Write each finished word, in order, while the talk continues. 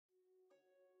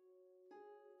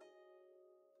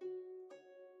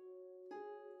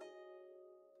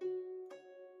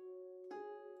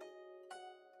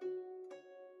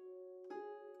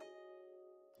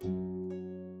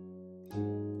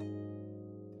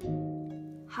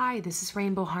Hi, this is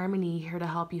Rainbow Harmony, here to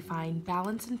help you find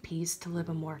balance and peace to live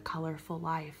a more colorful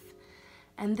life.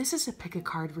 And this is a pick a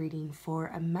card reading for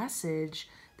a message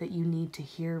that you need to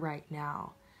hear right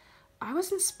now. I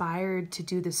was inspired to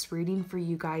do this reading for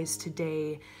you guys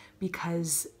today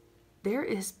because there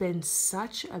has been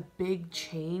such a big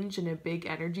change and a big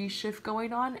energy shift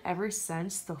going on ever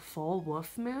since the full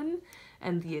wolf moon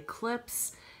and the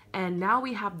eclipse. And now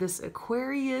we have this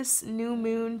Aquarius new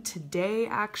moon today,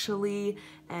 actually.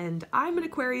 And I'm an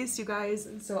Aquarius, you guys,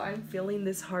 and so I'm feeling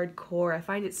this hardcore. I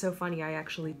find it so funny. I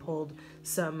actually pulled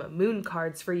some moon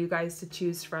cards for you guys to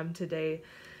choose from today.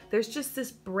 There's just this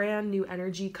brand new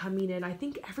energy coming in. I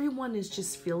think everyone is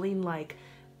just feeling like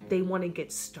they want to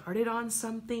get started on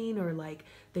something, or like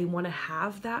they want to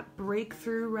have that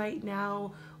breakthrough right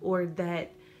now, or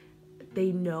that they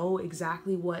know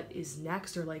exactly what is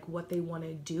next, or like what they want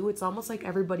to do. It's almost like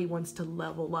everybody wants to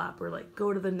level up, or like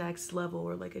go to the next level,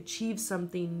 or like achieve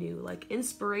something new. Like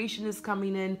inspiration is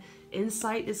coming in,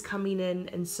 insight is coming in.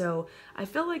 And so I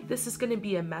feel like this is going to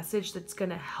be a message that's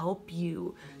going to help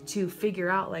you to figure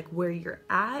out like where you're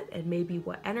at, and maybe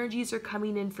what energies are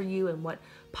coming in for you, and what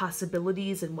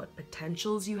possibilities and what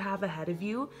potentials you have ahead of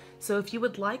you. So if you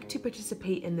would like to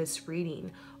participate in this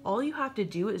reading, all you have to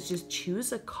do is just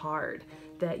choose a card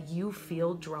that you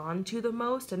feel drawn to the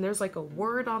most. And there's like a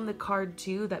word on the card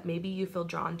too, that maybe you feel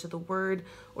drawn to the word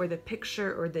or the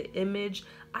picture or the image.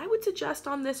 I would suggest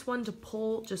on this one to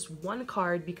pull just one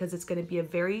card, because it's going to be a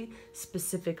very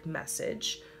specific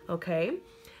message, okay?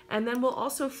 And then we'll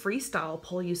also freestyle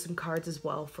pull you some cards as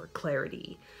well for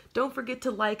clarity. Don't forget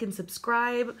to like and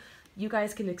subscribe. You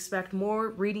guys can expect more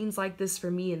readings like this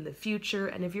from me in the future.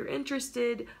 And if you're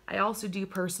interested, I also do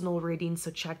personal readings,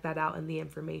 so check that out in the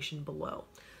information below.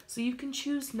 So you can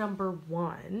choose number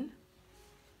 1.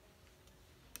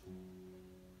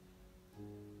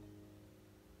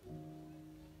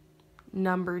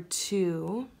 Number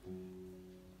 2.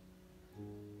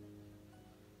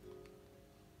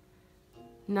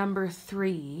 Number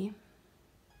 3.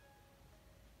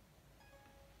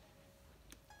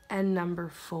 And number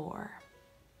 4.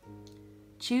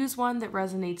 Choose one that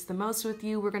resonates the most with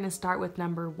you. We're going to start with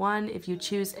number 1. If you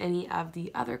choose any of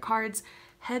the other cards,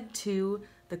 head to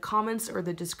the comments or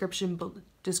the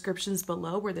descriptions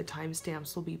below, where the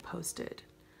timestamps will be posted.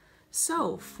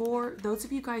 So for those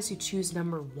of you guys who choose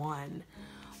number 1,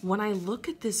 when I look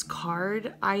at this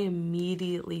card, I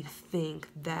immediately think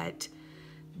that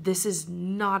this is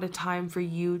not a time for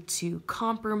you to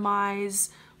compromise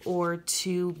or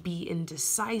to be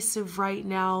indecisive right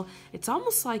now. It's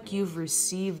almost like you've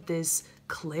received this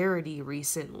clarity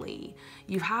recently.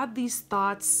 You've had these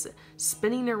thoughts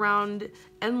spinning around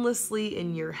endlessly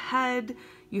in your head.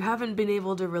 You haven't been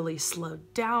able to really slow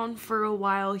down for a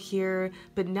while here,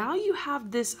 but now you have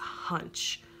this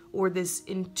hunch or this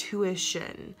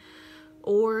intuition,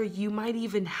 or you might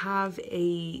even have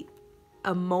a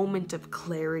moment of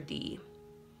clarity.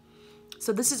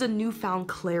 So this is a newfound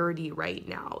clarity right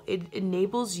now. It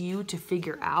enables you to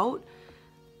figure out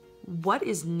what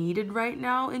is needed right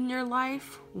now in your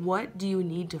life. What do you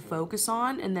need to focus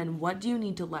on? And then what do you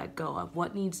need to let go of?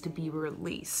 What needs to be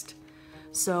released?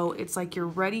 So it's like you're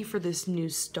ready for this new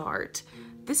start.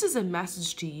 This is a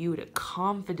message to you to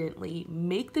confidently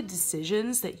make the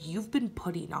decisions that you've been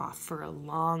putting off for a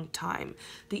long time.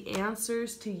 The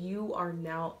answers to you are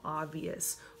now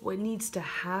obvious. What needs to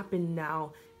happen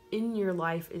now in your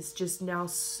life is just now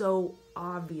so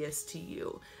obvious to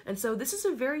you. And so this is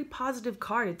a very positive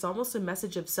card. It's almost a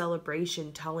message of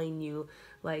celebration, telling you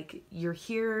like you're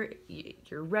here,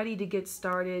 you're ready to get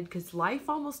started, because life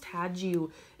almost had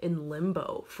you in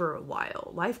limbo for a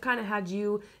while. Life kind of had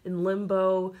you in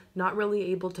limbo, not really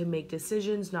able to make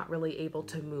decisions, not really able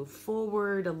to move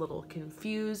forward, a little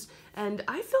confused. And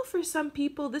I feel for some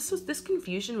people this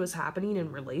confusion was happening in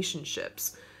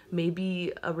relationships.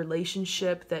 Maybe a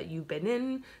relationship that you've been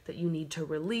in that you need to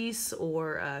release,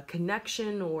 or a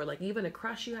connection, or like even a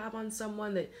crush you have on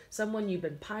someone you've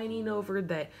been pining over,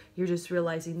 that you're just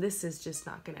realizing this is just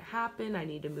not going to happen. I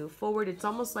need to move forward. It's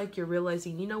almost like you're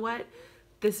realizing, you know what?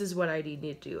 This is what I need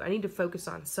to do. I need to focus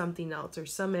on something else, or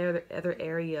some other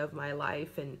area of my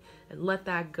life, and let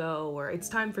that go. Or it's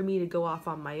time for me to go off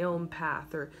on my own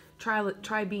path, or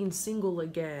try being single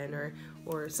again,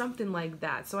 or something like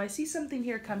that. So I see something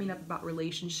here coming up about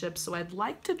relationships. So I'd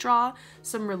like to draw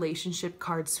some relationship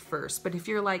cards first. But if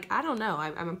you're like, I don't know,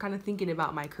 I'm kind of thinking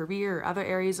about my career or other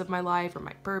areas of my life or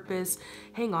my purpose,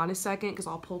 hang on a second, because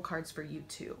I'll pull cards for you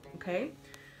too, okay?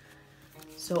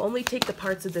 So only take the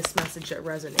parts of this message that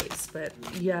resonates. But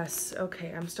yes,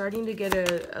 okay, I'm starting to get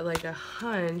a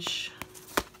hunch.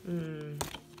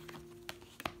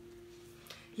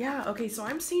 Yeah, okay, so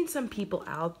I'm seeing some people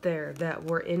out there that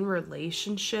were in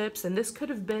relationships, and this could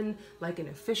have been like an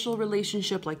official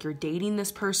relationship, like you're dating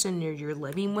this person or you're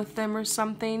living with them or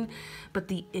something, but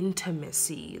the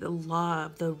intimacy, the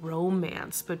love, the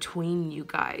romance between you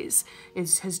guys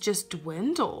has just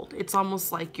dwindled. It's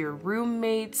almost like your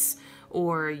roommates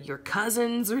or your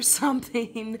cousins or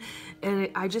something, and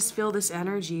I just feel this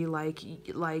energy like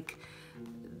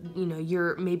you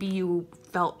know, maybe you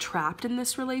felt trapped in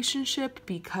this relationship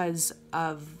because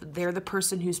of they're the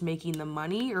person who's making the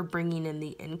money or bringing in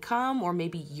the income, or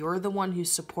maybe you're the one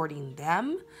who's supporting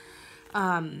them.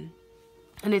 And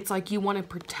it's like you want to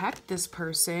protect this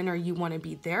person or you want to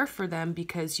be there for them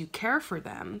because you care for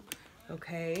them.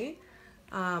 Okay.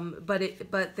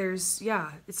 But there's,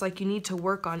 yeah, it's like you need to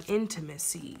work on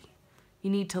intimacy. You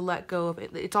need to let go of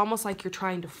it. It's almost like you're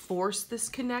trying to force this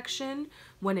connection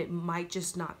when it might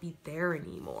just not be there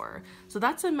anymore. So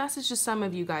that's a message to some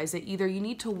of you guys, that either you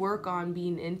need to work on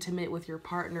being intimate with your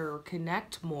partner or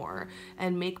connect more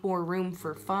and make more room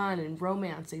for fun and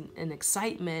romance and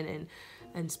excitement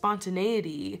and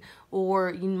spontaneity,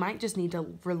 or you might just need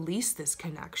to release this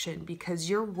connection because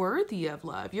you're worthy of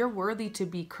love. You're worthy to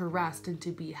be caressed and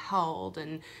to be held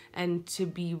and to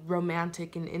be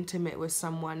romantic and intimate with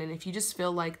someone. And if you just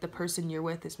feel like the person you're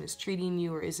with is mistreating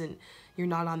you or you're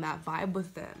not on that vibe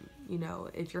with them, you know,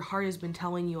 if your heart has been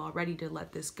telling you already to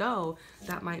let this go,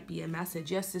 that might be a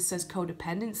message. Yes, this says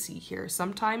codependency here.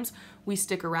 Sometimes we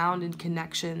stick around in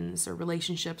connections or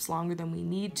relationships longer than we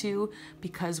need to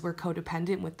because we're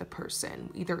codependent with the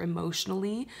person, either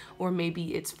emotionally or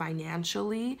maybe it's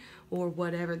financially or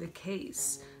whatever the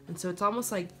case. And so it's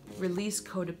almost like release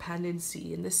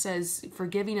codependency. And this says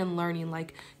forgiving and learning,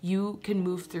 like you can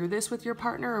move through this with your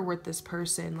partner or with this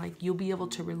person. Like you'll be able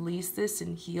to release this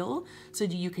and heal so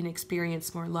that you can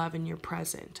experience more love in your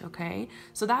present, okay?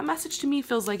 So that message to me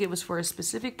feels like it was for a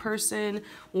specific person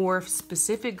or a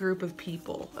specific group of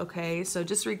people, okay? So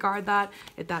disregard that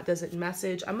if that doesn't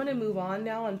message. I'm gonna move on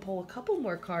now and pull a couple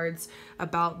more cards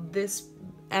about this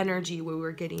energy we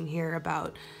were getting here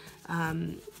about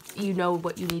you know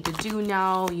what you need to do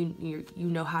now. You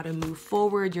know how to move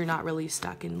forward. You're not really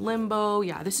stuck in limbo.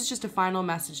 Yeah, this is just a final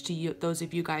message to you, those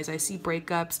of you guys. I see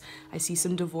breakups. I see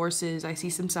some divorces. I see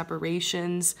some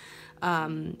separations.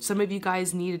 Some of you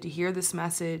guys needed to hear this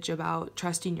message about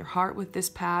trusting your heart with this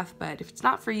path, but if it's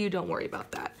not for you, don't worry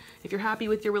about that. If you're happy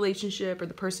with your relationship or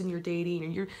the person you're dating,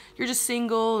 or you're just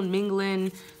single and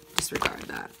mingling, disregard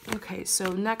that. Okay,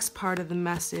 so next part of the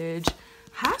message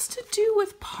has to do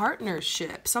with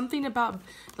partnership. Something about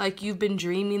like you've been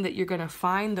dreaming that you're gonna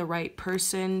find the right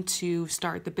person to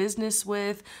start the business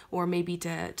with, or maybe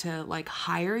to like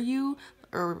hire you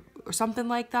or something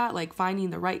like that, like finding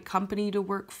the right company to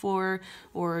work for,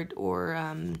 or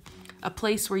a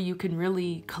place where you can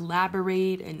really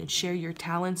collaborate and share your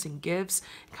talents and gifts.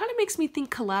 It kind of makes me think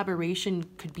collaboration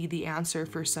could be the answer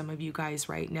for some of you guys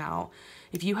right now.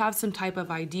 If you have some type of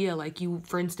idea, like you,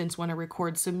 for instance, want to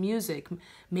record some music,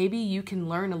 maybe you can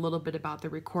learn a little bit about the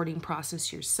recording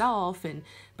process yourself,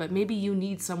 but maybe you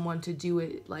need someone to do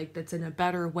it like that's in a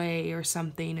better way or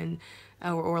something, and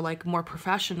or like more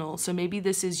professional. So maybe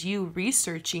this is you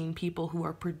researching people who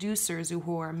are producers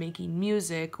who are making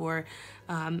music, or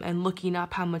and looking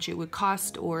up how much it would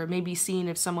cost, or maybe seeing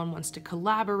if someone wants to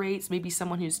collaborate, maybe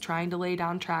someone who's trying to lay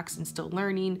down tracks and still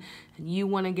learning, and you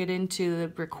want to get into the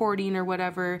recording or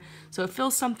whatever. So it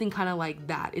feels something kind of like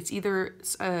that. It's either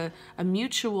a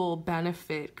mutual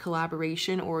benefit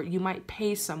collaboration, or you might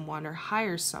pay someone or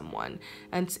hire someone,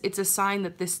 and it's a sign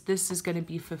that this is going to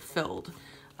be fulfilled.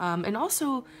 And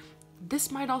also,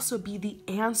 this might also be the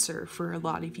answer for a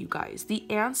lot of you guys. The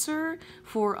answer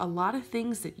for a lot of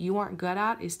things that you aren't good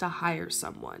at is to hire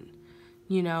someone,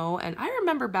 you know? And I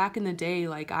remember back in the day,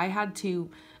 like I had to,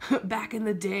 back in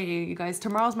the day, you guys,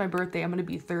 tomorrow's my birthday, I'm gonna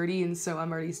be 30, and so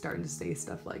I'm already starting to say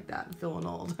stuff like that. I'm feeling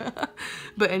old.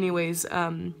 But anyways,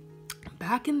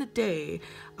 back in the day,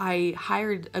 I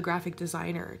hired a graphic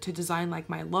designer to design like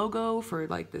my logo for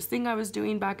like this thing I was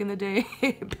doing back in the day,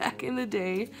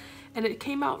 and it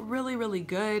came out really, really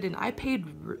good, and I paid,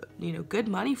 you know, good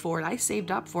money for it. I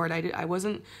saved up for it. I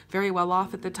wasn't very well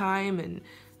off at the time, and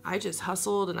I just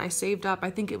hustled and I saved up.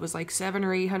 I think it was like $700 or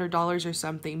 $800 or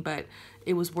something, but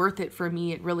it was worth it for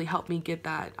me. It really helped me get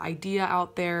that idea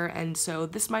out there, and so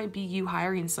this might be you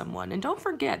hiring someone. And don't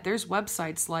forget, there's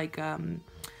websites like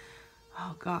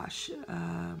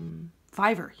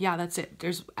Fiverr, yeah, that's it.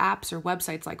 There's apps or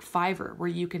websites like Fiverr where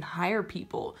you can hire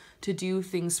people to do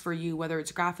things for you, whether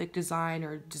it's graphic design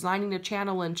or designing a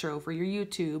channel intro for your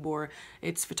YouTube, or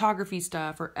it's photography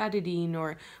stuff or editing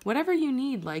or whatever you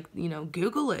need. Like, you know,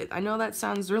 Google it. I know that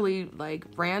sounds really like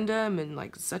random and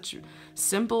like such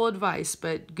simple advice,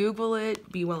 but Google it,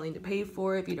 be willing to pay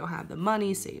for it. If you don't have the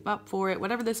money, save up for it.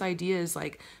 Whatever this idea is,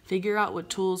 like, figure out what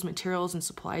tools, materials, and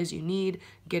supplies you need,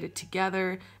 get it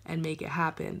together, and make it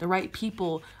happen. The right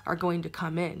people are going to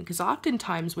come in, because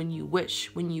oftentimes when you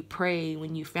wish, when you pray,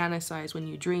 when you fantasize, when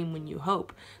you dream, when you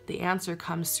hope, the answer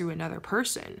comes through another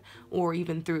person or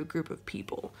even through a group of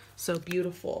people. So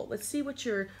beautiful. Let's see what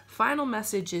your final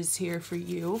message is here for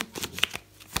you.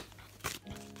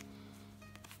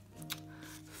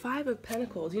 Five of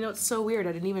Pentacles. You know, it's so weird.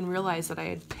 I didn't even realize that I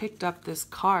had picked up this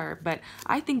card, but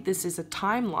I think this is a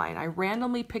timeline. I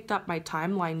randomly picked up my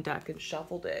timeline deck and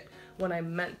shuffled it when I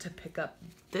meant to pick up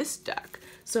this deck.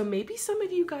 So maybe some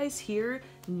of you guys here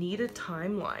need a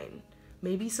timeline.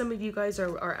 Maybe some of you guys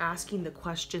are asking the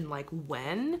question like,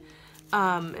 when?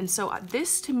 And so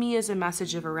this to me is a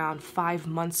message of around 5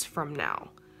 months from now.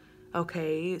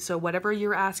 Okay, so whatever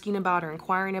you're asking about or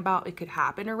inquiring about, it could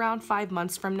happen around 5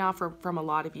 months from now from a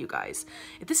lot of you guys.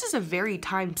 If this is a very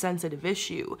time-sensitive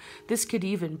issue, this could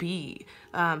even be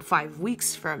 5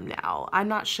 weeks from now. I'm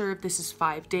not sure if this is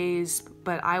 5 days,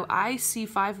 but I see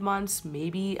 5 months,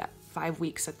 maybe 5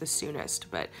 weeks at the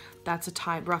soonest, but that's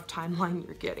a rough timeline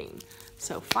you're getting.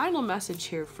 So final message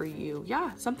here for you.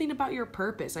 Yeah, something about your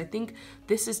purpose. I think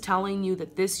this is telling you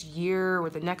that this year or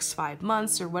the next 5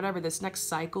 months or whatever, this next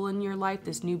cycle in your life,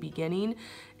 this new beginning,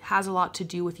 has a lot to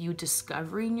do with you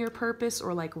discovering your purpose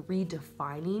or like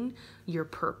redefining your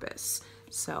purpose.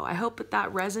 So I hope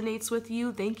that resonates with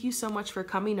you. Thank you so much for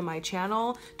coming to my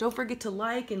channel. Don't forget to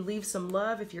like and leave some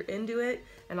love if you're into it,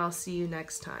 and I'll see you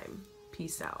next time.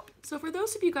 Peace out. So for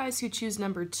those of you guys who choose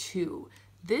number 2,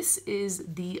 this is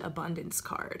the abundance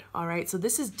card, all right? So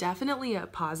this is definitely a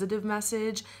positive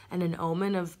message and an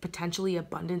omen of potentially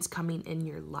abundance coming in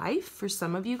your life for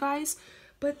some of you guys,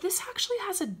 but this actually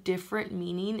has a different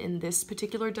meaning in this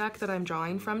particular deck that I'm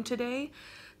drawing from today.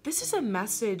 This is a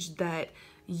message that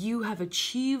you have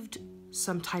achieved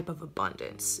some type of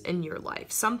abundance in your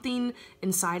life. Something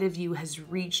inside of you has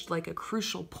reached like a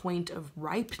crucial point of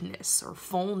ripeness or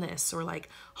fullness or like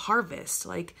harvest,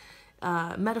 like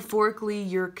metaphorically,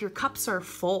 your cups are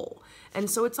full. And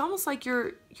so it's almost like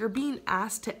you're being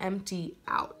asked to empty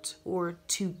out or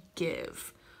to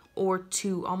give or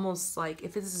to almost like,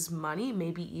 if this is money,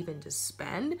 maybe even to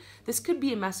spend. This could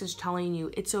be a message telling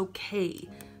you it's okay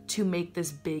to make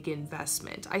this big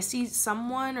investment. I see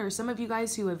someone or some of you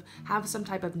guys who have some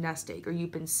type of nest egg, or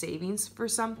you've been saving for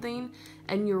something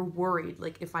and you're worried,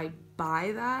 like, if I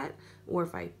buy that or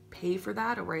if I pay for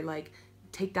that or I like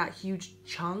take that huge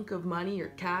chunk of money or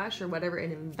cash or whatever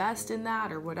and invest in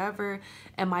that or whatever,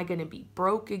 am I gonna be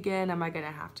broke again? Am I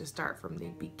gonna have to start from the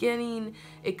beginning?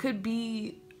 It could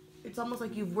be, it's almost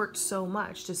like you've worked so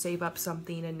much to save up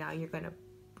something and now you're gonna,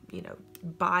 you know,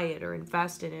 buy it or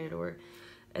invest in it, or,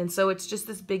 and so it's just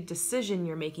this big decision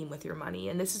you're making with your money.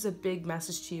 And this is a big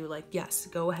message to you, like, yes,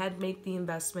 go ahead, make the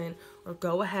investment, or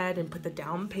go ahead and put the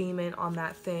down payment on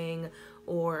that thing,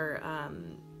 or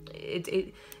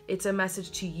it's a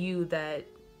message to you that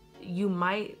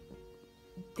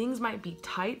things might be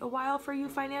tight a while for you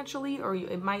financially, or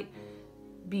it might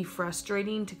be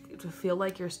frustrating to feel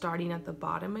like you're starting at the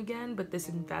bottom again, but this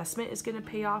investment is going to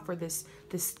pay off, or this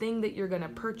thing that you're going to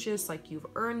purchase, like you've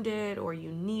earned it or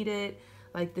you need it,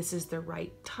 like this is the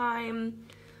right time.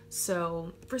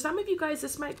 So for some of you guys,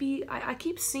 this might be, I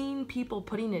keep seeing people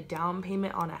putting a down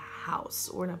payment on a house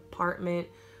or an apartment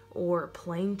or a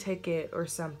plane ticket or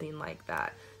something like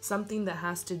that. Something that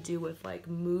has to do with like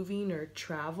moving or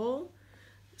travel.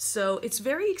 So it's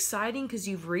very exciting because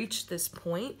you've reached this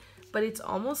point, but it's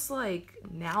almost like,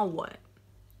 now what?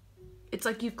 It's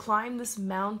like you've climbed this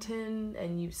mountain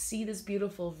and you see this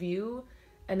beautiful view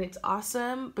and it's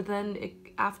awesome, but then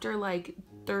after like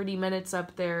 30 minutes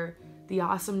up there, the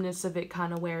awesomeness of it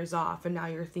kind of wears off, and now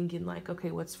you're thinking like,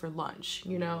 okay, what's for lunch?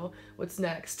 You know, what's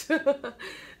next?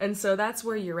 And so that's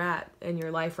where you're at in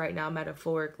your life right now,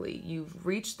 metaphorically. You've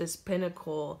reached this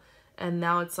pinnacle, and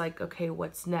now it's like, okay,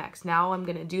 what's next? Now I'm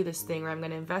gonna do this thing, or I'm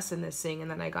gonna invest in this thing, and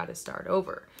then I gotta start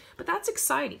over. But that's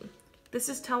exciting. This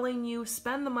is telling you,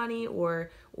 spend the money, or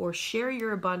share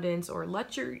your abundance, or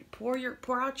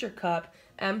pour out your cup,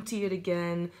 empty it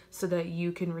again, so that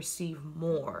you can receive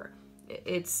more.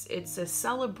 It's a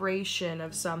celebration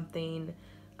of something.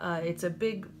 It's a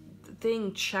big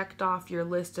thing checked off your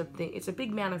list of things. It's a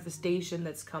big manifestation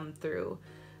that's come through.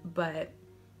 But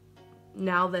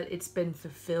now that it's been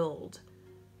fulfilled,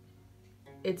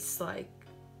 it's like,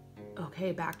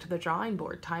 okay, back to the drawing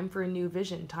board. Time for a new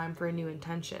vision, time for a new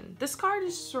intention. This card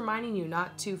is just reminding you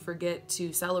not to forget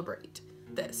to celebrate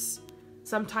this.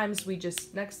 Sometimes we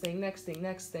just next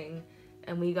thing,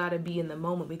 and we got to be in the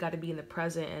moment. We got to be in the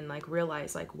present and like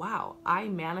realize like, wow, I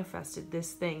manifested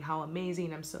this thing. How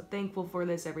amazing. I'm so thankful for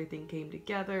this. Everything came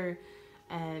together.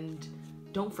 And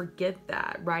don't forget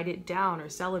that. Write it down or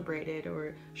celebrate it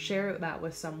or share that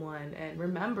with someone, and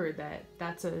remember that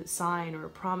that's a sign or a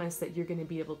promise that you're going to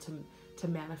be able to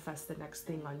manifest the next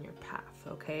thing on your path.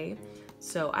 Okay,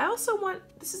 so I also want,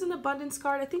 this is an abundance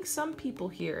card. I think some people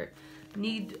here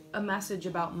need a message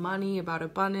about money, about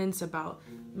abundance, about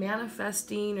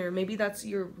manifesting, or maybe that's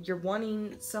you're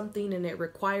wanting something and it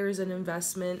requires an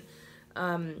investment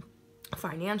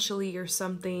financially or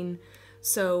something.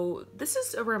 So this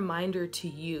is a reminder to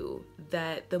you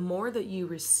that the more that you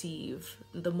receive,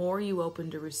 the more you open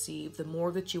to receive, the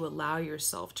more that you allow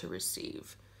yourself to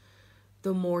receive,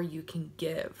 the more you can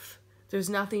give. There's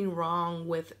nothing wrong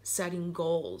with setting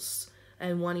goals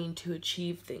and wanting to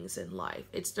achieve things in life.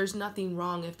 There's nothing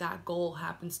wrong if that goal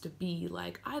happens to be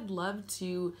like, I'd love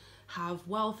to have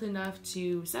wealth enough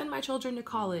to send my children to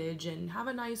college and have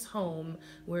a nice home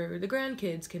where the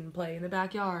grandkids can play in the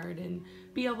backyard and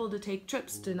be able to take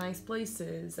trips to nice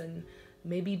places and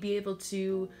maybe be able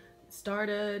to start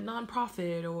a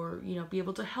nonprofit or, you know, be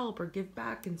able to help or give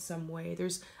back in some way.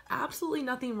 There's absolutely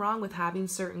nothing wrong with having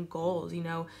certain goals. You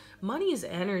know, money is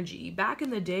energy. Back in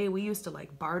the day, we used to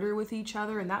like barter with each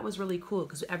other, and that was really cool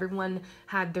because everyone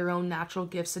had their own natural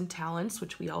gifts and talents,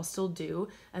 which we all still do.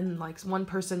 And like one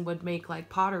person would make like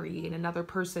pottery and another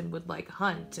person would like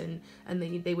hunt, and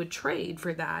they would trade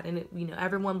for that. And it, you know,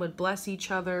 everyone would bless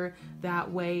each other that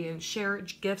way and share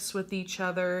gifts with each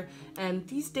other. And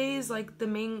these days, like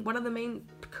one of the main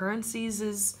currencies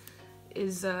is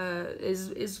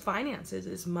finances,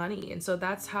 is money. And so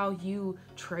that's how you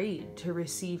trade to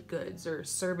receive goods or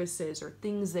services or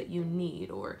things that you need,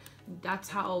 or that's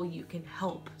how you can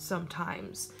help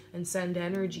sometimes and send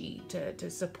energy to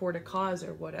support a cause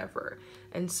or whatever.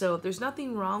 And so there's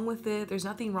nothing wrong with it. There's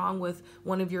nothing wrong with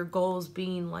one of your goals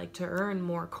being like to earn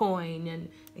more coin and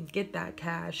get that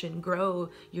cash and grow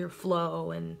your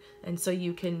flow, and so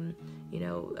you can, you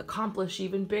know, accomplish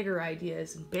even bigger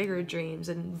ideas and bigger dreams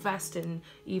and invest in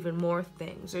even more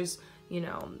things. There's, you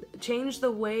know, change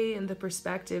the way and the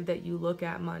perspective that you look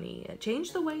at money.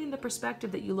 Change the way and the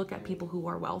perspective that you look at people who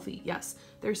are wealthy. Yes,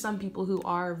 there's some people who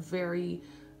are very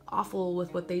awful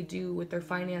with what they do with their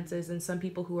finances, and some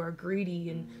people who are greedy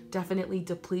and definitely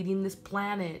depleting this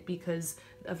planet because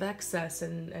of excess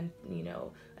and you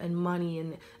know, and money,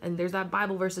 and there's that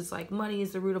Bible verse, it's like money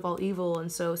is the root of all evil. And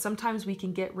so sometimes we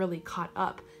can get really caught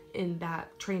up in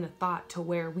that train of thought to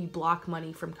where we block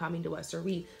money from coming to us, or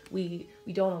we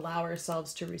don't allow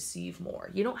ourselves to receive more.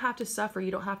 You don't have to suffer,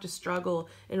 you don't have to struggle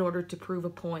in order to prove a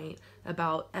point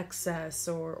about excess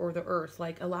or the earth.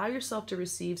 Like, allow yourself to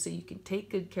receive so you can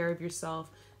take good care of yourself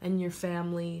and your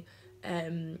family,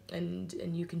 and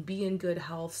you can be in good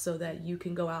health so that you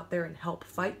can go out there and help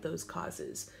fight those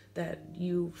causes that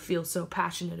you feel so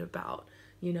passionate about.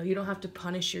 You know, you don't have to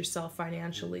punish yourself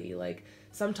financially. Like,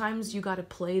 sometimes you got to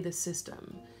play the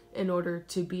system in order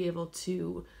to be able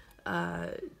to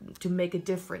make a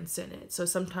difference in it. So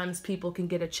sometimes people can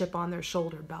get a chip on their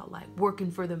shoulder about like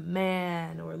working for the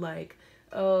man, or like,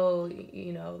 oh,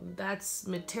 you know, that's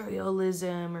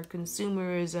materialism or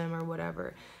consumerism or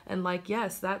whatever. And like,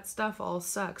 yes, that stuff all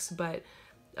sucks, but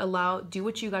do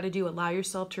what you got to do. Allow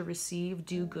yourself to receive,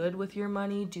 do good with your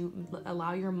money,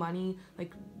 allow your money,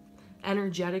 like,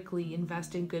 energetically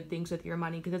invest in good things with your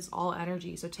money, because it's all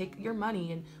energy. So take your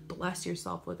money and bless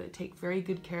yourself with it. Take very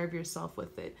good care of yourself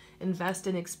with it. Invest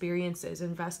in experiences,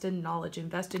 invest in knowledge,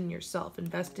 invest in yourself,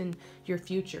 invest in your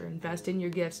future, invest in your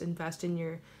gifts, invest in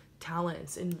your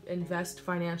talents, and invest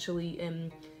financially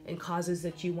in causes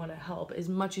that you want to help as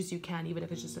much as you can, even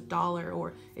if it's just $1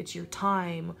 or it's your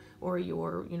time or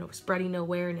your, you know, spreading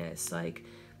awareness. Like,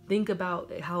 think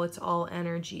about how it's all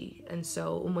energy. And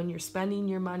so when you're spending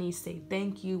your money, say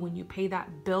thank you. When you pay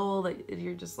that bill that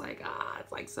you're just like,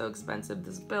 it's like so expensive,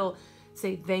 this bill,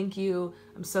 say thank you.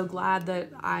 I'm so glad that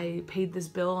I paid this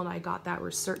bill and I got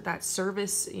that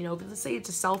service. You know, let's say it's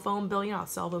a cell phone bill. You know,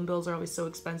 cell phone bills are always so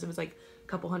expensive. It's like a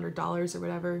couple $100s or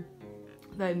whatever.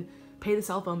 Then pay the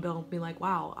cell phone bill and be like,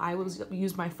 wow, I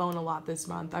used my phone a lot this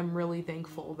month. I'm really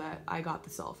thankful that I got the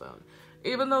cell phone.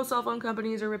 Even though cell phone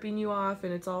companies are ripping you off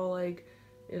and it's all like,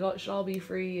 should all be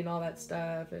free and all that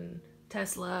stuff, and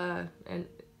Tesla, and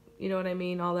you know what I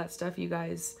mean, all that stuff, you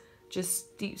guys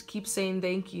just keep saying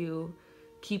thank you,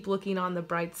 keep looking on the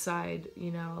bright side, you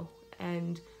know,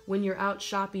 And when you're out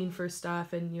shopping for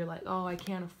stuff and you're like, oh, I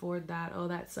can't afford that, oh,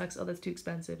 that sucks, oh, that's too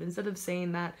expensive, instead of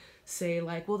saying that, say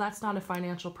like, well, that's not a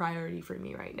financial priority for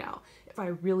me right now. If I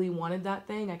really wanted that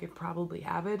thing, I could probably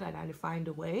have it. I'd have to find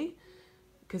a way,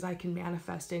 because I can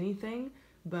manifest anything,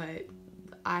 but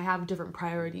I have different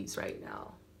priorities right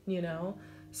now, you know?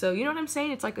 So you know what I'm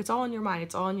saying? It's like, it's all in your mind,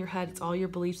 it's all in your head, it's all your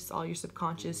beliefs, it's all your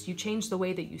subconscious. You change the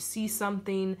way that you see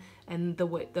something, and the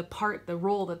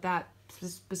role that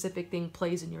specific thing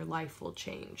plays in your life will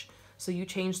change. So you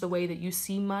change the way that you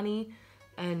see money,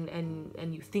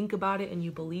 and you think about it, and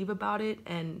you believe about it,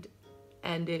 and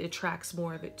it attracts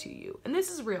more of it to you. And this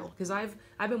is real, because I've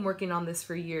been working on this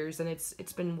for years, and it's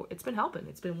been helping,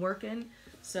 it's been working.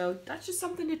 So that's just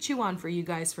something to chew on for you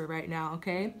guys for right now,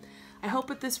 okay? I hope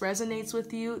that this resonates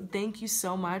with you. Thank you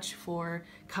so much for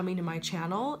coming to my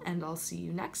channel, and I'll see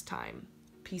you next time.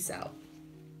 Peace out.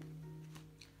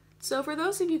 So for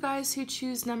those of you guys who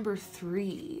choose number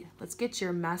 3, let's get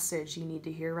your message you need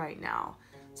to hear right now.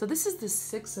 So this is the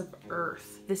 6 of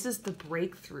Earth. This is the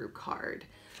breakthrough card.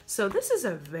 So this is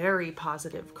a very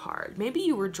positive card. Maybe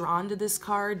you were drawn to this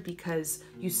card because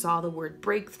you saw the word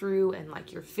breakthrough and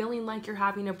like you're feeling like you're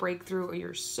having a breakthrough, or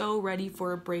you're so ready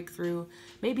for a breakthrough.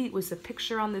 Maybe it was the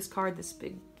picture on this card, this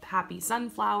big happy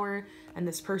sunflower, and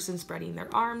this person spreading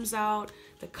their arms out,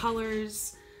 the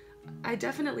colors. I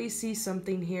definitely see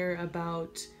something here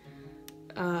about,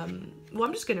 well,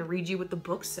 I'm just going to read you what the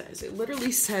book says. It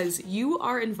literally says, you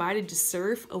are invited to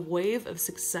surf a wave of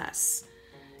success.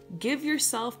 Give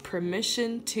yourself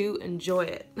permission to enjoy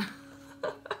it.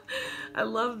 I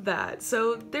love that.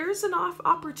 So there's an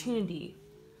opportunity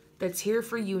that's here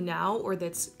for you now, or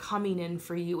that's coming in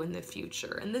for you in the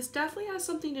future. And this definitely has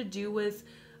something to do with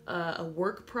a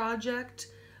work project,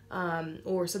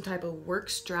 or some type of work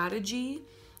strategy.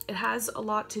 It has a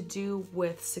lot to do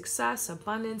with success,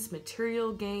 abundance,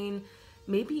 material gain,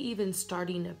 maybe even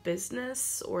starting a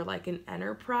business or like an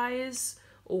enterprise,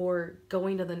 or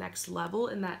going to the next level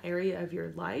in that area of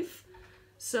your life.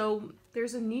 So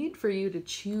there's a need for you to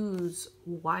choose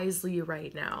wisely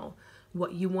right now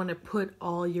what you want to put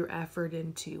all your effort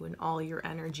into and all your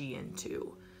energy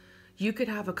into. You could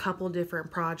have a couple different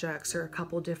projects or a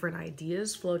couple different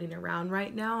ideas floating around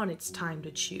right now, and it's time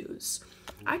to choose.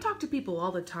 I talk to people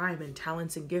all the time in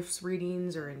talents and gifts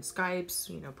readings, or in Skypes,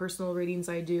 you know, personal readings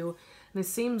I do. And it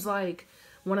seems like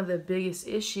one of the biggest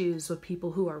issues with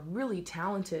people who are really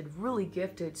talented, really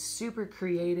gifted, super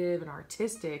creative and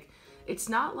artistic, it's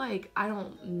not like I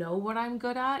don't know what I'm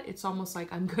good at. It's almost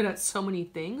like I'm good at so many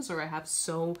things, or I have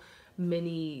so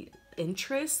many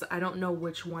interests, I don't know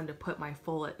which one to put my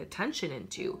full attention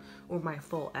into or my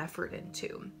full effort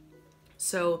into.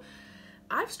 So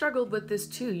I've struggled with this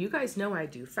too. You guys know I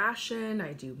do fashion,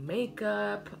 I do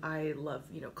makeup, I love,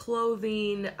 you know,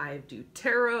 clothing, I do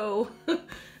tarot.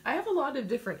 I have a lot of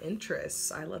different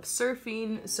interests. I love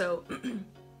surfing. So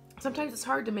sometimes it's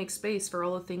hard to make space for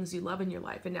all the things you love in your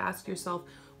life, and to ask yourself,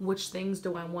 which things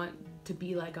do I want to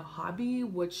be like a hobby?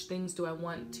 Which things do I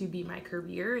want to be my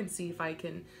career, and see if I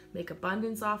can make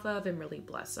abundance off of and really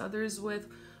bless others with?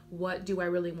 What do I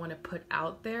really want to put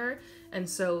out there? And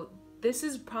so this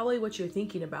is probably what you're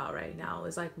thinking about right now,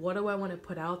 is like, what do I want to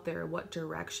put out there? What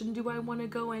direction do I want to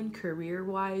go in,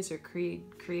 career-wise, or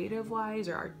creative-wise,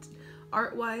 or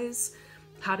art-wise?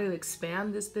 How to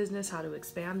expand this business, how to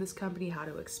expand this company, how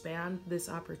to expand this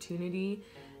opportunity.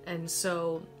 And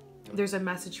so there's a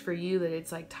message for you that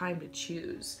it's like time to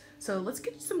choose. So let's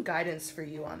get some guidance for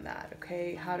you on that,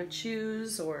 okay? How to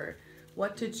choose, or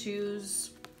what to choose.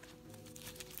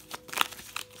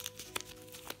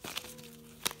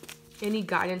 Any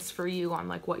guidance for you on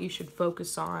like what you should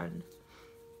focus on.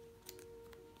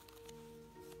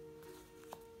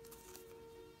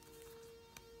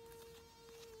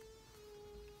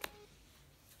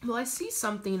 Well, I see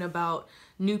something about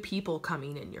new people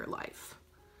coming in your life.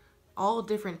 All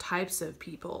different types of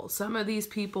people. Some of these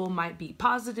people might be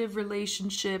positive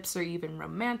relationships or even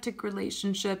romantic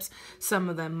relationships. Some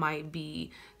of them might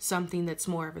be something that's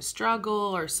more of a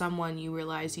struggle, or someone you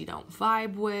realize you don't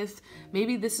vibe with.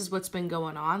 Maybe this is what's been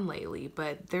going on lately,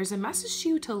 but there's a message to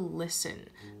you to listen.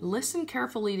 Listen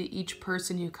carefully to each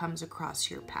person who comes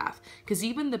across your path, because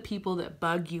even the people that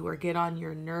bug you or get on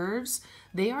your nerves,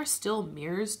 they are still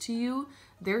mirrors to you.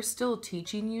 They're still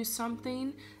teaching you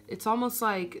something. It's almost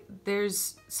like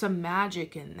there's some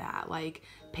magic in that. Like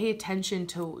pay attention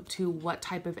to what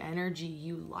type of energy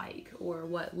you like, or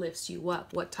what lifts you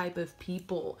up, what type of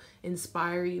people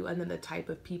inspire you, and then the type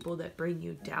of people that bring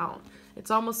you down.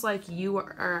 It's almost like you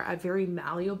are very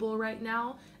malleable right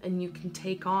now, and you can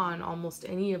take on almost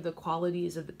any of the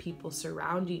qualities of the people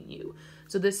surrounding you.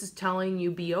 So this is telling you,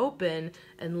 be open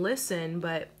and listen,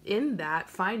 but in that,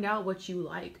 find out what you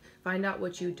like. Find out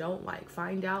what you don't like.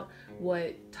 Find out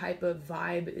what type of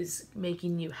vibe is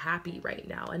making you happy right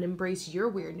now, and embrace your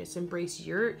weirdness, embrace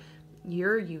your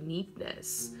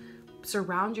uniqueness.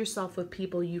 Surround yourself with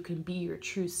people you can be your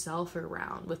true self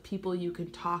around, with people you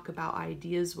can talk about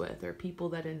ideas with, or people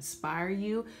that inspire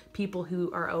you, people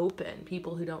who are open,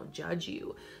 people who don't judge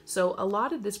you. So a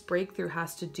lot of this breakthrough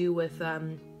has to do with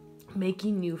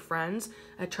making new friends,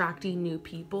 attracting new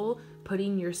people,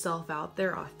 putting yourself out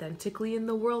there authentically in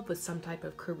the world with some type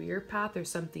of career path or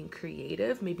something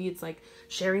creative. Maybe it's like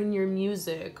sharing your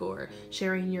music or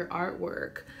sharing your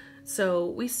artwork. So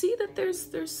we see that there's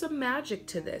some magic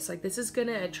to this. Like, this is going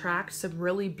to attract some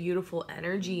really beautiful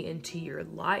energy into your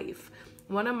life.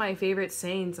 One of my favorite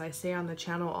sayings I say on the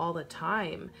channel all the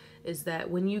time is that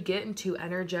when you get into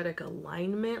energetic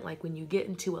alignment, like when you get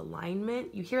into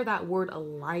alignment, you hear that word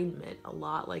alignment a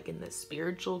lot, like in the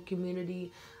spiritual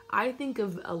community. I think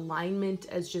of alignment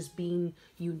as just being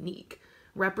unique,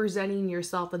 representing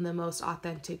yourself in the most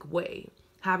authentic way,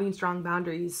 having strong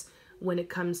boundaries when it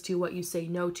comes to what you say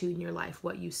no to in your life,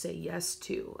 what you say yes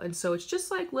to. And so it's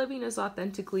just like living as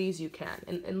authentically as you can.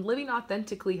 And living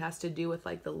authentically has to do with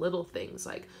like the little things,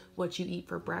 like what you eat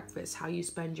for breakfast, how you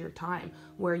spend your time,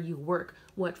 where you work,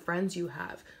 what friends you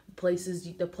have,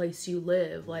 the place you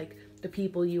live, like the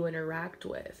people you interact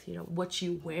with, you know, what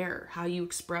you wear, how you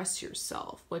express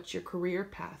yourself, what your career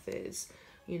path is,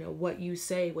 you know, what you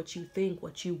say, what you think,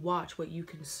 what you watch, what you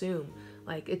consume.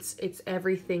 Like it's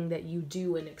everything that you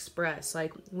do and express.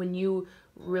 Like when you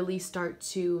really start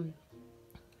to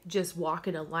just walk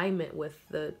in alignment with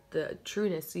the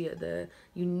trueness, the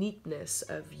uniqueness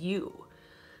of you,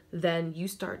 then you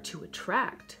start to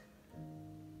attract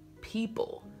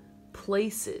people,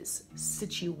 places,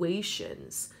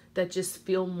 situations that just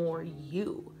feel more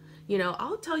you. You know,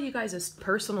 I'll tell you guys a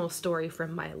personal story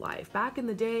from my life. Back in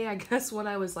the day, I guess when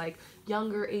I was like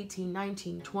younger, 18,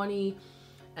 19, 20,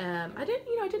 I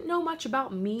didn't know much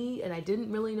about me, and I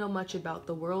didn't really know much about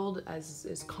the world as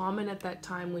is common at that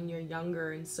time when you're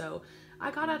younger. And so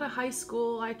I got out of high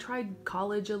school, I tried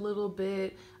college a little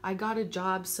bit, I got a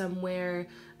job somewhere,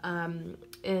 and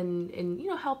you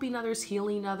know, helping others,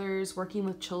 healing others, working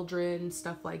with children,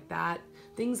 stuff like that.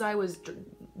 Things I was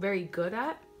very good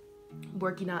at,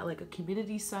 working at like a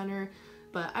community center.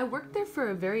 But I worked there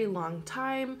for a very long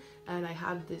time, and I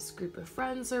had this group of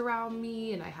friends around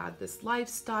me, and I had this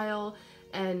lifestyle.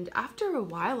 And after a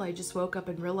while, I just woke up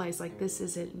and realized, like, this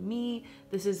isn't me.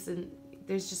 There's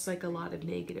just like a lot of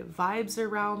negative vibes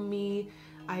around me.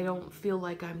 I don't feel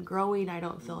like I'm growing. I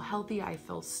don't feel healthy. I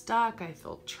feel stuck. I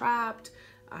feel trapped.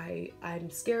 I'm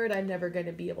scared I'm never going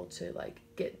to be able to like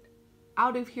get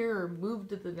out of here or move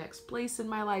to the next place in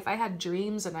my life. I had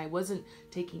dreams and I wasn't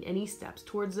taking any steps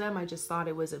towards them. I just thought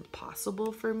it was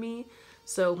impossible for me.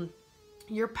 So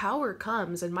your power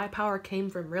comes, and my power came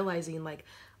from realizing like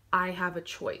I have a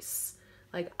choice.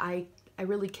 Like I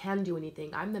really can do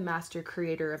anything. I'm the master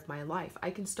creator of my life.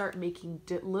 I can start making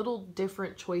little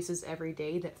different choices every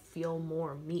day that feel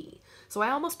more me. So I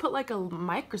almost put like a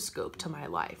microscope to my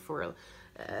life, or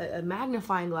a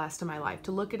magnifying glass to my life,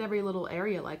 to look at every little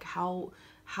area, like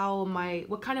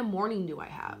what kind of morning do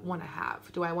I want to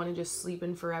have? Do I want to just sleep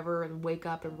in forever and wake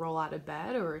up and roll out of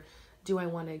bed, or do I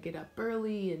want to get up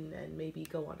early and maybe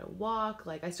go on a walk?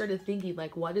 Like I started thinking,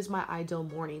 like, what does my ideal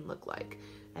morning look like?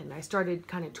 And I started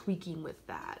kind of tweaking with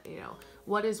that, you know,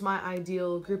 what does my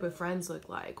ideal group of friends look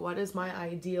like? What does my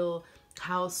ideal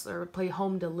house or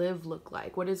home to live look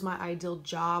like? What does my ideal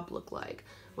job look like?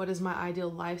 What does my ideal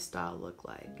lifestyle look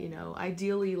like? You know,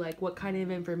 ideally, like, what kind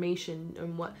of information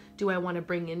and what do I want to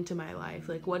bring into my life?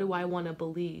 Like, what do I want to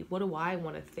believe? What do I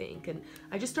want to think? And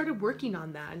I just started working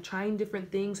on that and trying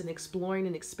different things and exploring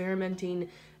and experimenting.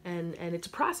 And it's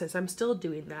a process. I'm still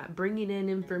doing that, bringing in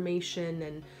information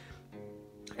and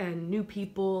new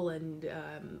people and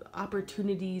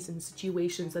opportunities and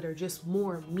situations that are just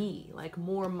more me, like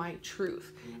more my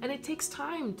truth. And it takes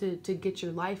time to get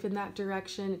your life in that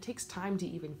direction. It takes time to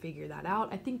even figure that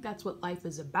out. I think that's what life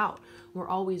is about. We're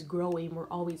always growing, we're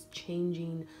always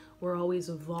changing, we're always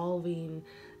evolving.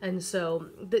 And so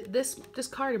this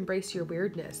card, Embrace Your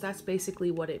Weirdness, that's basically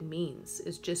what it means,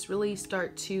 is just really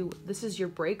this is your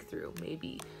breakthrough,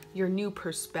 maybe your new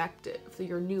perspective,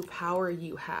 your new power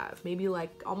you have, maybe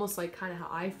like almost like kind of how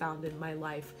I found in my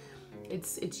life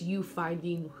It's you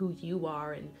finding who you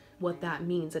are and what that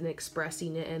means and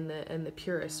expressing it in the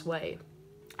purest way.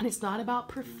 And it's not about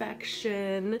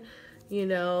perfection, you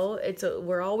know.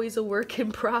 We're always a work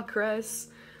in progress.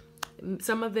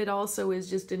 Some of it also is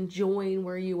just enjoying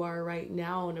where you are right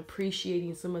now and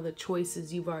appreciating some of the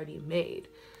choices you've already made,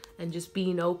 and just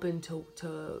being open to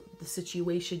the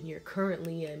situation you're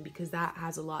currently in, because that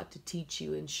has a lot to teach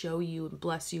you and show you and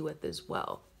bless you with as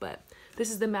well. But this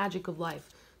is the magic of life.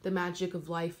 The magic of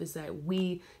life is that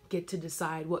we get to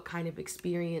decide what kind of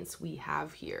experience we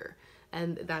have here,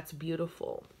 and that's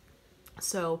beautiful.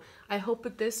 So I hope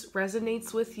that this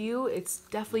resonates with you. It's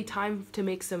definitely time to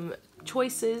make some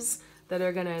choices that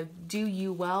are gonna do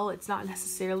you well. It's not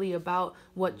necessarily about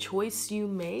what choice you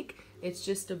make. It's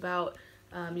just about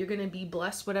you're gonna be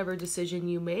blessed whatever decision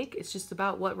you make. It's just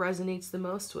about what resonates the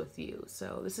most with you.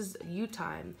 So this is you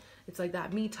time. It's like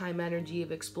that me time energy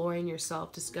of exploring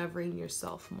yourself, discovering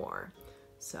yourself more.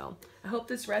 So I hope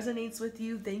this resonates with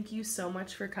you. Thank you so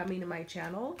much for coming to my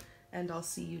channel, and I'll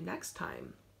see you next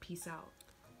time. Peace out.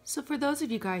 So for those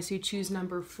of you guys who choose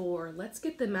number 4, let's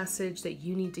get the message that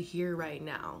you need to hear right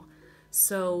now.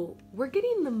 So we're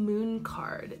getting the Moon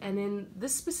card, and in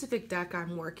this specific deck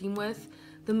I'm working with,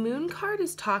 the Moon card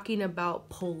is talking about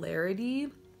polarity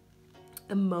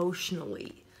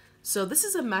emotionally. So this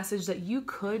is a message that you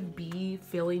could be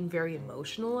feeling very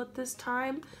emotional at this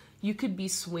time. You could be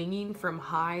swinging from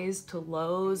highs to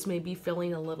lows, maybe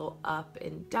feeling a little up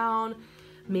and down,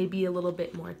 maybe a little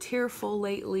bit more tearful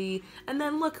lately. And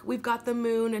then look, we've got the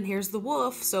moon, and here's the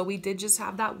wolf. So we did just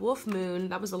have that wolf moon.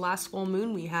 That was the last full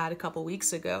moon we had a couple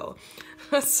weeks ago.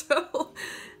 So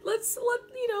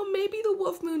maybe the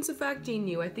wolf moon's affecting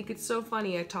you. I think it's so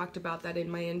funny. I talked about that in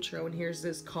my intro, and here's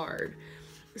this card.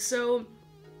 So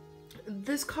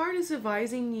this card is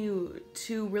advising you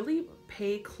to really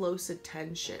pay close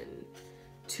attention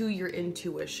to your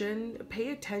intuition.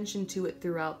 Pay attention to it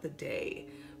throughout the day.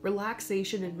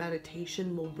 Relaxation and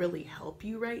meditation will really help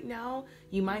you right now.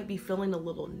 You might be feeling a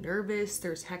little nervous.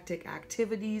 There's hectic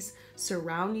activities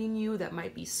surrounding you that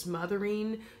might be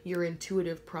smothering your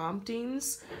intuitive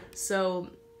promptings. So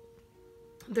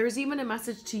there's even a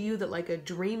message to you that like a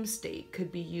dream state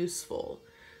could be useful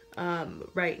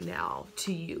right now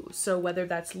to you. So whether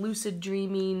that's lucid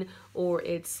dreaming, or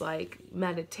it's like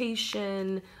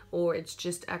meditation, or it's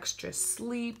just extra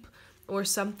sleep, or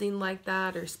something like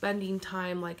that, or spending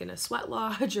time like in a sweat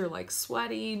lodge, or like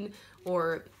sweating,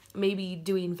 or maybe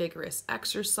doing vigorous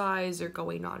exercise, or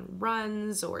going on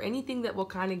runs, or anything that will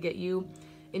kind of get you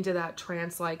into that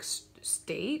trance-like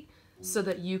state, so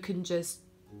that you can just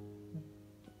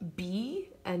be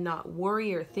and not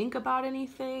worry or think about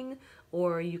anything,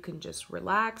 or you can just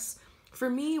relax. For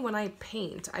me, when I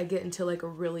paint, I get into like a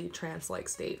really trance-like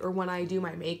state, or when I do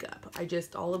my makeup, I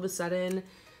just all of a sudden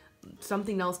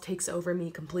something else takes over me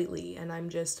completely, and I'm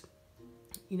just,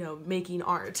 making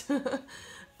art.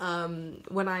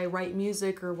 When I write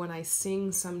music or when I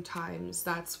sing sometimes,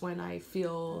 that's when I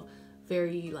feel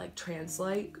very like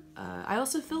trance-like. I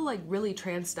also feel like really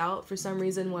tranced out for some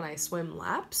reason when I swim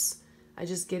laps. I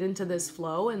just get into this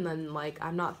flow, and then like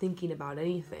I'm not thinking about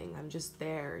anything. I'm just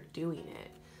there doing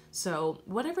it. So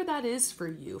whatever that is for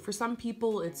you. For some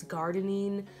people it's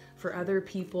gardening. For other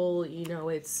people,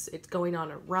 it's going on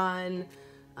a run.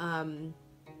 And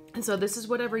so this is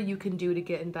whatever you can do to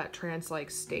get in that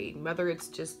trance-like state. Whether it's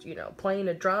just, playing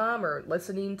a drum, or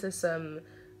listening to some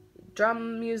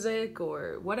drum music,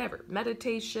 or whatever.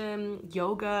 Meditation,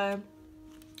 yoga.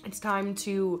 It's time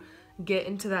to get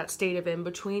into that state of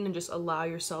in-between and just allow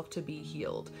yourself to be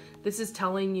healed. This is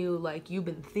telling you like you've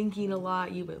been thinking a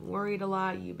lot, you've been worried a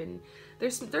lot,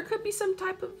 there could be some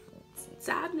type of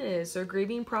sadness or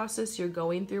grieving process you're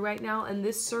going through right now. And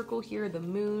this circle here, the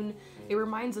moon, it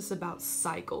reminds us about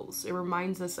cycles. It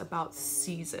reminds us about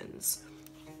seasons.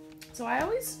 So I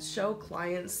always show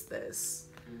clients this.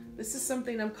 This is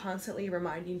something I'm constantly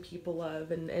reminding people of,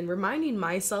 and reminding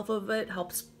myself of it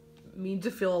helps me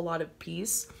to feel a lot of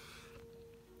peace.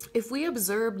 If we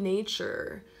observe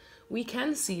nature, we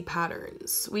can see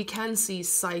patterns. We can see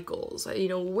cycles.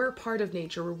 We're part of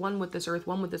nature. We're one with this earth,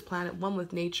 one with this planet, one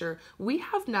with nature. We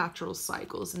have natural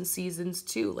cycles and seasons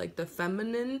too, like the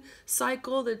feminine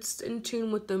cycle that's in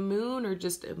tune with the moon, or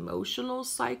just emotional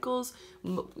cycles.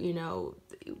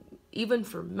 Even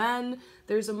for men,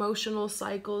 there's emotional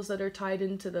cycles that are tied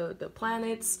into the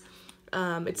planets.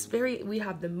 We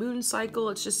have the moon cycle.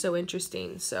 It's just so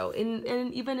interesting. So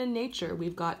even in nature,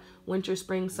 we've got winter,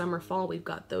 spring, summer, fall. We've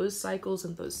got those cycles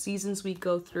and those seasons we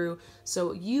go through.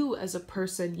 So you as a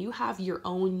person, you have your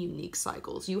own unique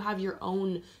cycles. You have your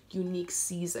own unique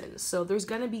seasons. So there's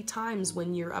going to be times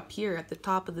when you're up here at the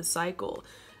top of the cycle,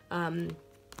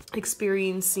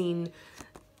 experiencing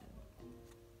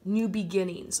new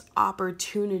beginnings,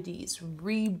 opportunities,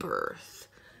 rebirth,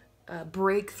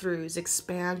 breakthroughs,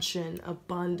 expansion,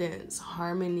 abundance,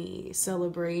 harmony,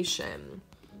 celebration.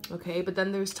 Okay, but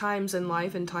then there's times in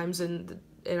life and times in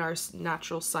our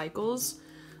natural cycles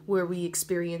where we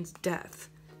experience death,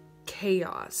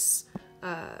 chaos,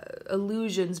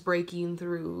 illusions breaking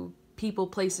through, people,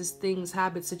 places, things,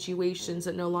 habits, situations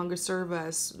that no longer serve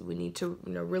us. We need to,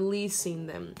 releasing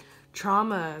them.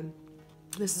 Trauma.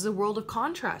 This is a world of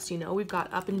contrast, we've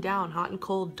got up and down, hot and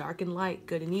cold, dark and light,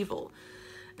 good and evil.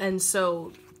 And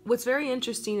so what's very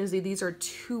interesting is that these are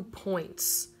 2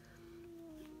 points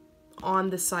on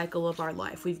the cycle of our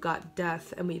life. We've got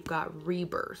death and we've got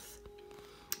rebirth.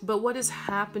 But what is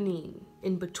happening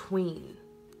in between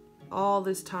all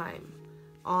this time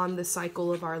on the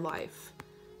cycle of our life,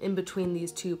 in between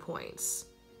these 2 points?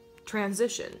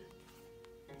 Transition.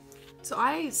 So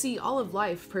I see all of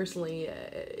life personally,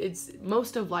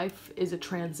 most of life is a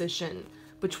transition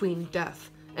between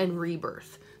death and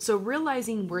rebirth. So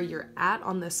realizing where you're at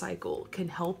on the cycle can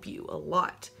help you a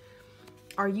lot.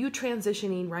 Are you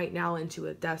transitioning right now into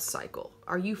a death cycle?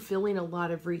 Are you feeling a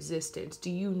lot of resistance? Do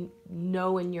you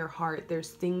know in your heart there's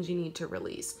things you need to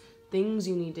release, things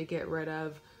you need to get rid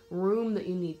of, room that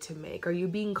you need to make? Are you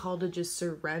being called to just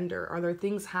surrender? Are there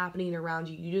things happening around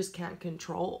you you just can't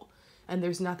control? And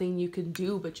there's nothing you can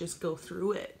do but just go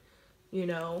through it.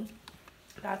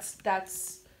 That's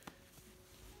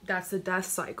the death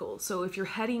cycle. So if you're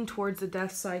heading towards the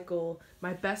death cycle,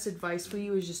 my best advice for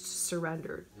you is just to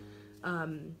surrender.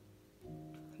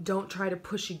 Don't try to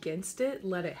push against it.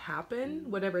 Let it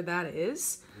happen, whatever that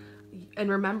is. And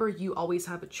remember, you always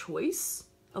have a choice.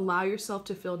 Allow yourself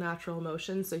to feel natural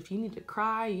emotions. So if you need to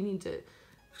cry, you need to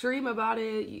scream about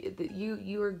it,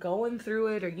 you are going through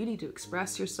it, or you need to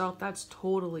express yourself, that's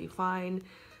totally fine.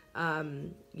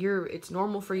 It's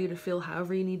normal for you to feel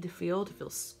however you need to feel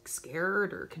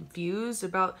scared or confused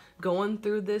about going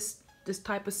through this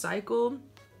type of cycle.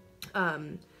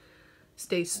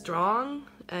 Stay strong,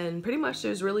 and pretty much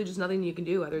there's really just nothing you can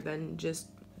do other than just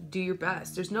do your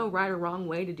best. There's no right or wrong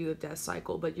way to do a death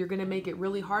cycle, but you're going to make it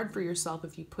really hard for yourself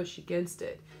if you push against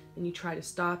it and you try to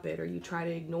stop it, or you try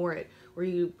to ignore it, or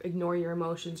you ignore your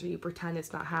emotions, or you pretend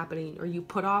it's not happening, or you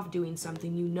put off doing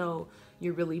something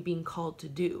you're really being called to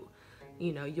do.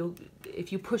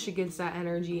 If you push against that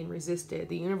energy and resist it,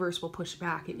 the universe will push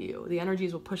back at you. The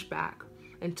energies will push back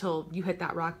until you hit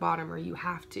that rock bottom, or you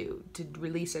have to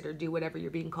release it or do whatever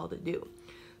you're being called to do.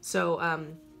 So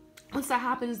once that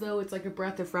happens, though, it's like a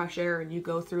breath of fresh air, and you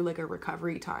go through like a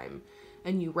recovery time,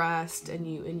 and you rest, and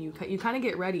you kind of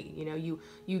get ready.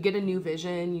 You get a new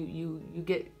vision. You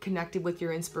get connected with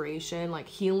your inspiration. Like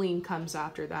healing comes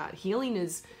after that. Healing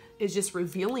is just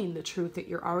revealing the truth that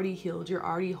you're already healed, you're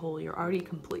already whole, you're already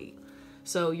complete.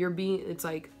 So it's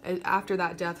like after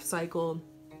that death cycle,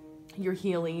 you're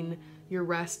healing, you're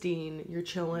resting, you're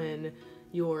chilling,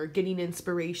 you're getting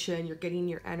inspiration, you're getting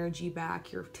your energy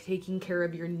back, you're taking care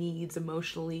of your needs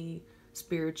emotionally,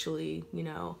 spiritually,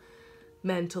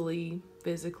 mentally,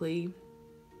 physically.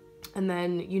 And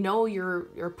then you're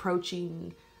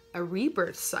approaching a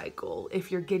rebirth cycle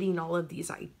if you're getting all of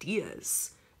these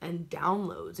ideas and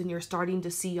downloads, and you're starting to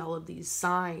see all of these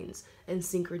signs and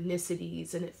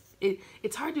synchronicities, and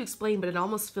it's hard to explain, but it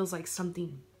almost feels like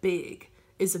something big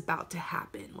is about to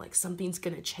happen, like something's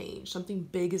gonna change, something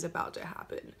big is about to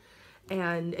happen,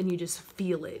 and you just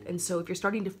feel it. And so if you're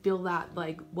starting to feel that,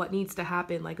 like what needs to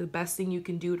happen, like the best thing you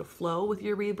can do to flow with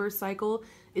your rebirth cycle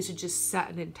is to just set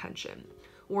an intention,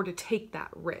 or to take that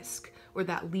risk, or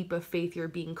that leap of faith you're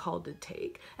being called to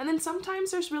take. And then sometimes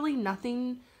there's really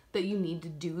nothing that you need to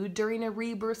do during a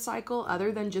rebirth cycle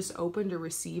other than just open to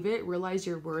receive it, realize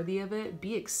you're worthy of it,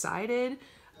 be excited,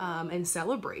 and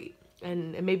celebrate,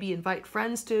 and maybe invite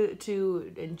friends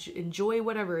to enjoy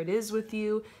whatever it is with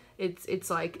you. It's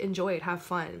like, enjoy it, have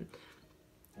fun.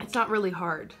 It's not really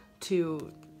hard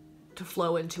to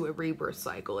flow into a rebirth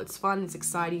cycle. It's fun, it's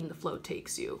exciting, the flow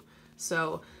takes you.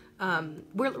 So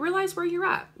realize where you're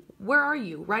at. Where are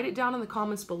you? Write it down in the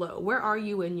comments below. Where are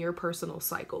you in your personal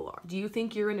cycle? Do you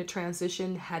think you're in a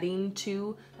transition heading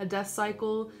to a death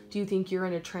cycle? Do you think you're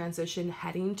in a transition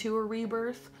heading to a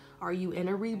rebirth? Are you in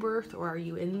a rebirth, or are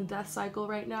you in the death cycle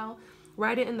right now?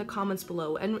 Write it in the comments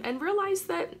below, and realize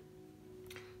that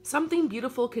something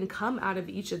beautiful can come out of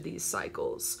each of these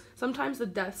cycles. Sometimes the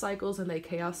death cycles and the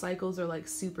chaos cycles are like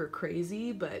super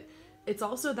crazy, but it's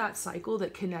also that cycle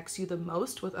that connects you the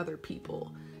most with other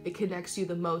people. It connects you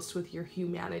the most with your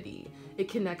humanity. It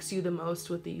connects you the most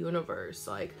with the universe.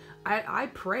 Like, I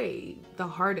pray the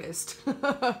hardest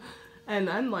And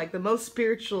I'm like the most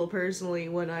spiritual personally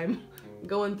when I'm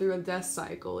going through a death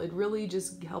cycle. It really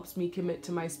just helps me commit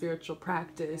to my spiritual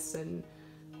practice and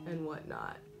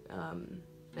whatnot.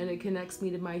 And it connects me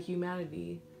to my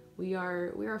humanity. We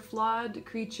are flawed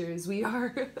creatures. We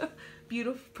are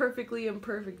beautiful, perfectly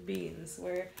imperfect beings.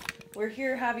 We're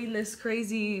here having this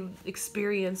crazy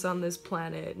experience on this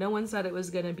planet. No one said it was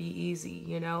gonna be easy,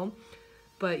 you know?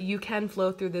 But you can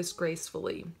flow through this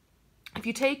gracefully. If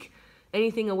you take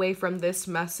anything away from this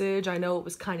message, I know it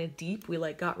was kind of deep. We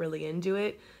got really into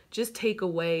it. Just take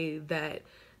away that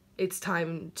it's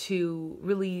time to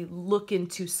really look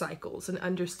into cycles and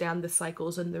understand the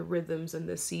cycles and the rhythms and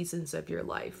the seasons of your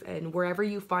life. And wherever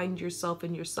you find yourself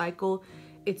in your cycle,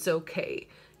 it's okay.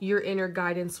 Your inner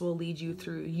guidance will lead you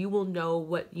through. You will know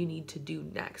what you need to do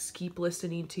next. Keep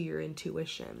listening to your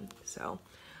intuition. So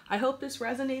I hope this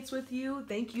resonates with you.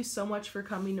 Thank you so much for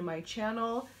coming to my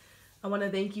channel. I want to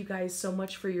thank you guys so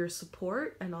much for your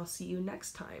support, and I'll see you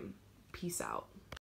next time. Peace out.